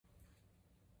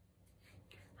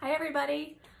Hi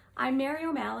everybody, I'm Mary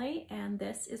O'Malley and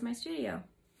this is my studio.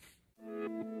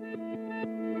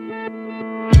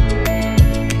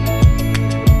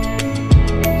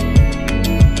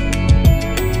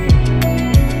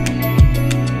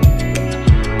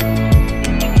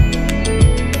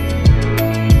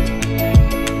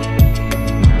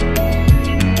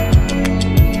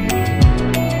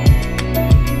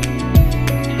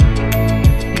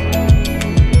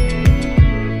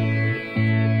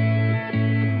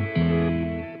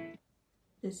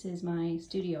 This is my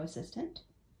studio assistant.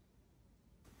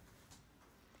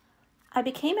 I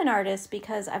became an artist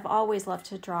because I've always loved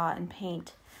to draw and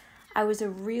paint. I was a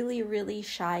really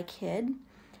shy kid,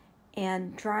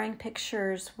 and drawing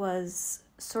pictures was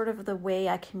sort of the way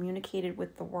I communicated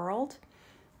with the world.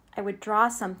 I would draw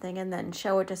something and then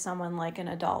show it to someone like an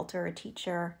adult or a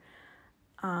teacher,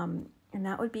 and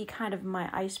that would be kind of my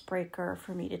icebreaker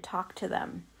for me to talk to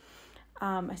them.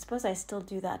 I suppose I still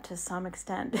do that to some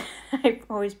extent. I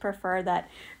always prefer that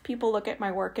people look at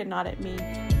my work and not at me.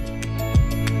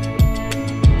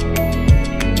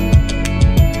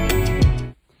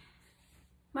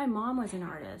 My mom was an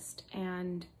artist,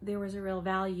 and there was a real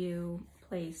value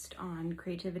placed on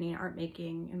creativity and art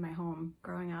making in my home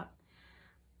growing up.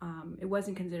 It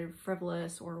wasn't considered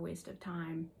frivolous or a waste of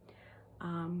time,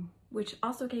 which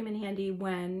also came in handy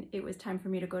when it was time for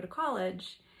me to go to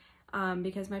college.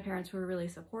 Because my parents were really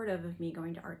supportive of me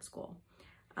going to art school.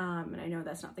 And I know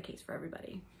that's not the case for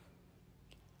everybody.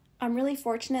 I'm really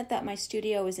fortunate that my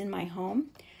studio is in my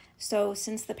home. So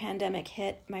since the pandemic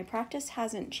hit, my practice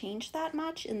hasn't changed that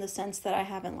much in the sense that I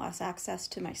haven't lost access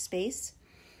to my space.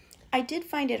 I did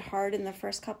find it hard in the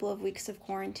first couple of weeks of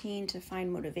quarantine to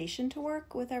find motivation to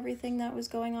work with everything that was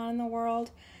going on in the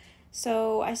world.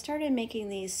 So I started making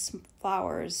these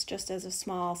flowers just as a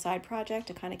small side project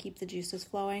to kind of keep the juices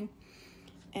flowing.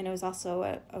 And it was also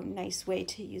a nice way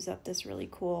to use up this really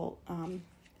cool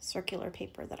circular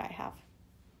paper that I have.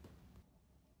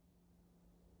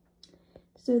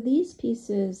 So these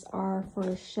pieces are for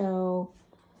a show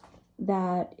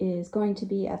that is going to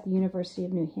be at the University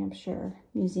of New Hampshire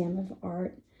Museum of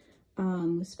Art. It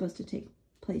was supposed to take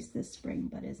place this spring,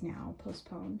 but is now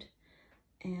postponed,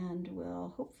 and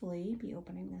will hopefully be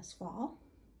opening this fall.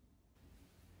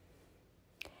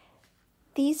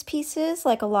 These pieces,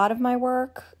 like a lot of my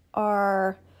work,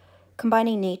 are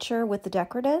combining nature with the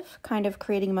decorative, kind of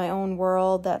creating my own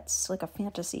world that's like a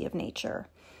fantasy of nature.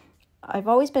 I've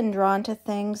always been drawn to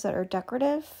things that are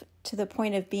decorative to the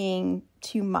point of being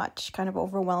too much, kind of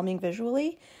overwhelming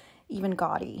visually, even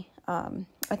gaudy.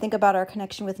 I think about our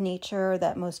connection with nature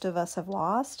that most of us have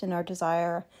lost, and our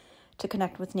desire to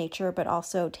connect with nature, but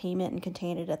also tame it and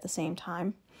contain it at the same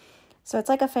time. So it's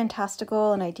like a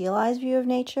fantastical and idealized view of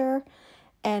nature.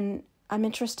 And I'm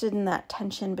interested in that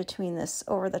tension between this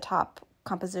over-the-top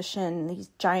composition, these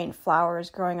giant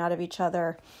flowers growing out of each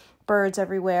other, birds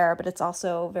everywhere, but it's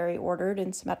also very ordered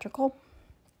and symmetrical.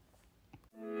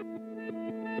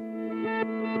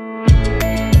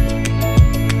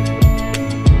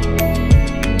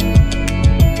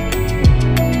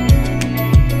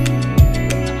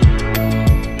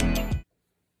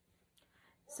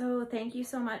 So thank you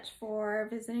so much for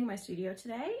visiting my studio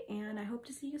today, and I hope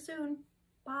to see you soon.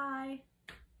 Bye.